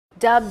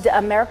Dubbed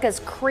America's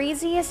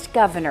craziest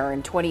governor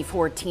in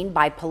 2014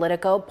 by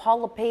Politico, Paul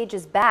LePage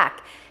is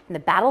back in the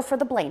battle for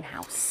the Blaine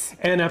House.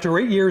 And after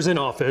 8 years in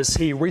office,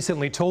 he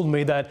recently told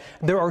me that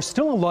there are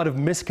still a lot of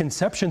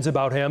misconceptions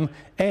about him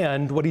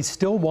and what he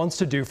still wants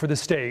to do for the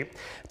state.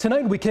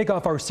 Tonight, we kick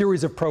off our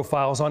series of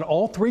profiles on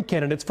all three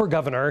candidates for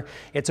governor.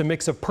 It's a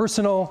mix of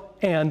personal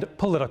and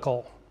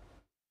political.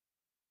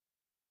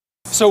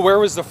 So where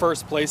was the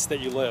first place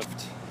that you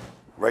lived?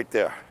 Right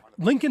there.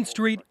 Lincoln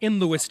Street in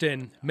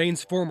Lewiston,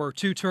 Maine's former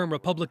two-term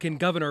Republican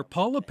Governor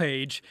Paul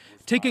LePage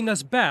taking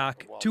us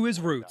back to his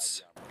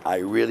roots. I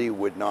really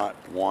would not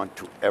want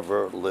to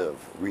ever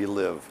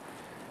relive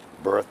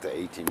birth to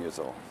 18 years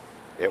old.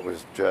 It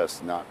was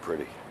just not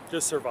pretty.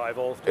 Just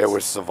survival. It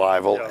was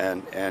survival, yeah.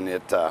 and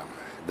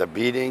the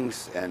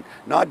beatings, and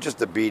not just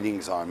the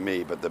beatings on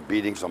me, but the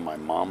beatings on my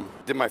mom.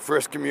 Did my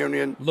first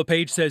communion.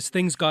 LePage says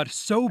things got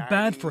so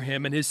bad for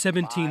him and his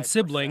 17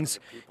 siblings,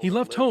 he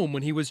left home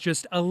when he was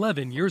just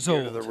 11 years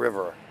To old. the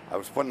river. I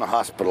was put in the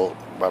hospital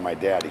by my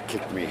dad. He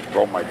kicked me,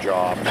 broke my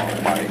jaw,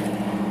 money.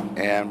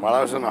 And while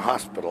I was in the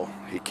hospital,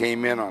 he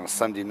came in on a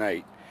Sunday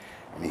night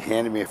and he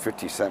handed me a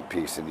 50-cent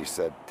piece and he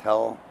said,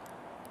 tell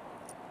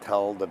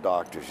the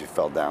doctors you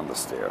fell down the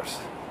stairs.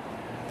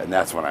 And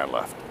that's when I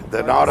left.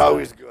 They're not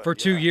always good. For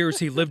 2 years,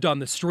 he lived on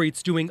the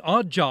streets doing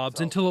odd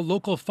jobs until a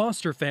local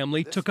foster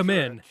family took him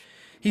in.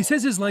 He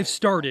says his life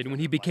started when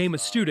he became a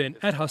student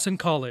at Husson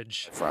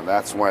College.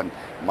 That's when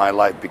my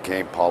life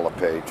became Paul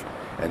LePage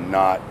and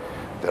not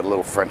that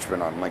little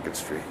Frenchman on Lincoln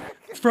Street.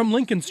 From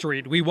Lincoln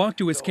Street, we walk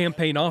to his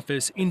campaign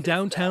office in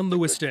downtown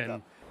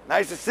Lewiston.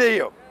 Nice to see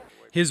you.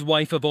 His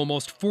wife of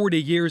almost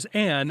 40 years,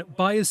 Anne,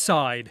 by his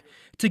side.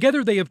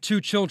 Together they have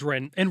 2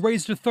 children and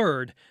raised a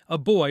third, a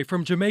boy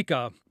from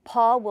Jamaica.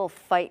 Paul will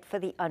fight for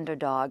the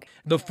underdog.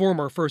 The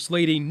former First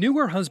Lady knew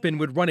her husband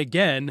would run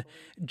again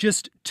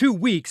just 2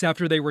 weeks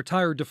after they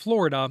retired to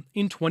Florida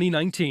in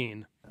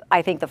 2019.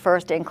 I think the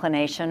first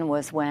inclination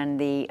was when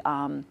the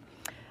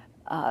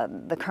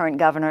current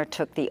governor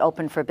took the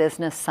open for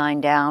business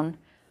sign down.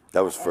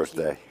 That was first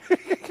day.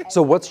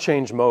 So what's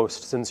changed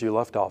most since you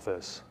left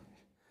office?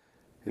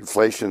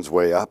 Inflation's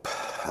way up.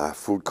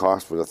 Food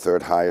costs were the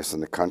 3rd highest in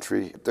the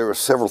country. There are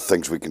several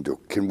things we can do.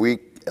 Can we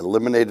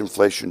eliminate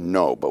inflation?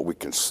 No, but we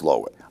can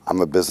slow it.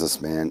 I'm a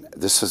businessman.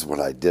 This is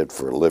what I did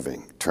for a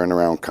living. Turn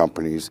around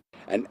companies.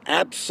 An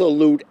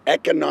absolute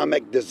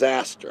economic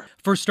disaster.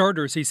 For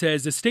starters, he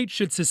says the state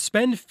should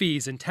suspend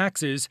fees and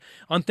taxes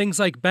on things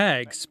like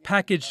bags,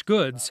 packaged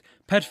goods,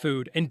 pet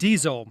food, and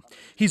diesel.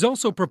 He's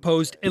also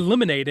proposed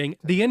eliminating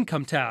the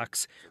income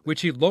tax,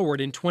 which he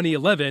lowered in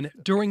 2011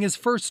 during his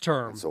first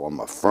term. So I'm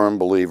a firm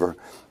believer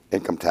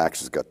income tax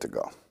has got to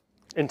go.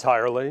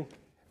 Entirely?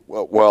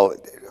 Well,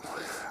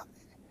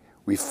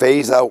 we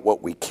phase out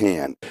what we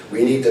can.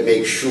 We need to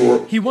make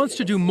sure. He wants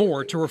to do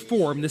more to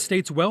reform the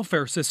state's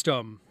welfare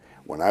system.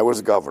 When I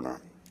was governor,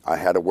 I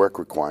had a work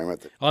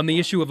requirement. On the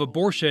issue of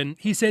abortion,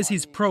 he says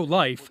he's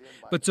pro-life,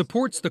 but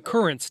supports the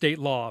current state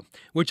law,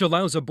 which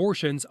allows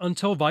abortions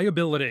until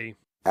viability.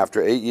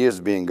 After 8 years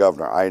of being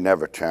governor, I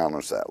never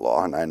challenged that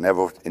law, and I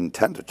never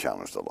intend to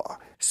challenge the law.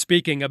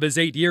 Speaking of his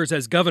 8 years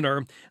as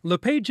governor,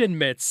 LePage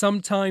admits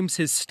sometimes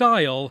his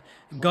style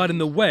got in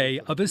the way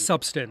of his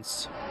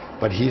substance.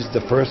 But he's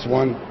the first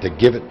one to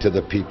give it to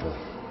the people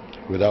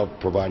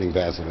without providing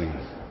Vaseline.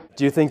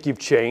 Do you think you've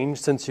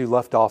changed since you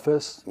left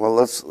office? Well,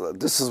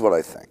 this is what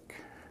I think.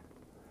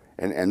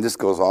 And this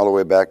goes all the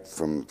way back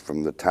from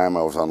the time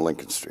I was on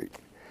Lincoln Street,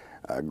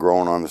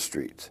 growing on the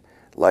streets.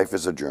 Life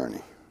is a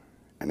journey.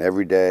 And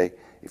every day,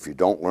 if you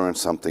don't learn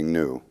something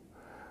new,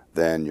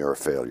 then you're a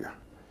failure.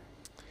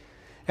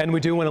 And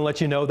we do want to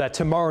let you know that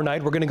tomorrow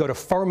night we're going to go to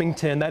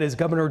Farmington. That is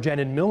Governor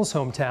Janet Mills'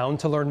 hometown,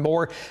 to learn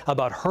more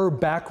about her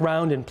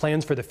background and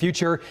plans for the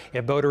future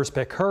if voters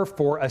pick her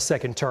for a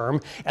second term.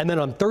 And then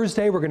on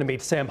Thursday, we're going to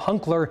meet Sam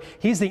Hunkler.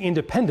 He's the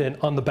independent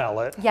on the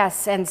ballot.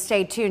 Yes, and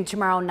stay tuned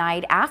tomorrow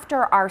night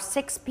after our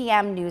 6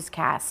 p.m.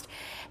 newscast.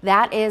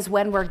 That is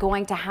when we're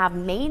going to have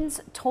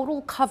Maine's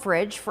total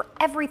coverage for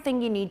everything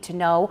you need to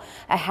know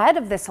ahead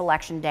of this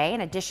election day.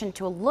 In addition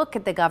to a look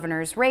at the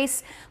governor's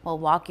race, we'll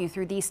walk you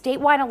through the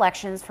statewide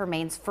elections for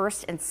Maine's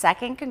 1st and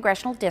 2nd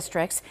congressional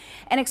districts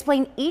and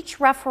explain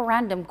each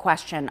referendum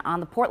question on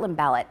the Portland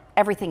ballot.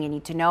 Everything you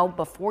need to know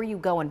before you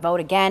go and vote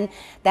again.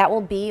 That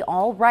will be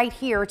all right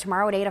here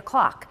tomorrow at 8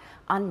 o'clock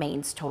on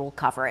Maine's total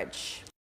coverage.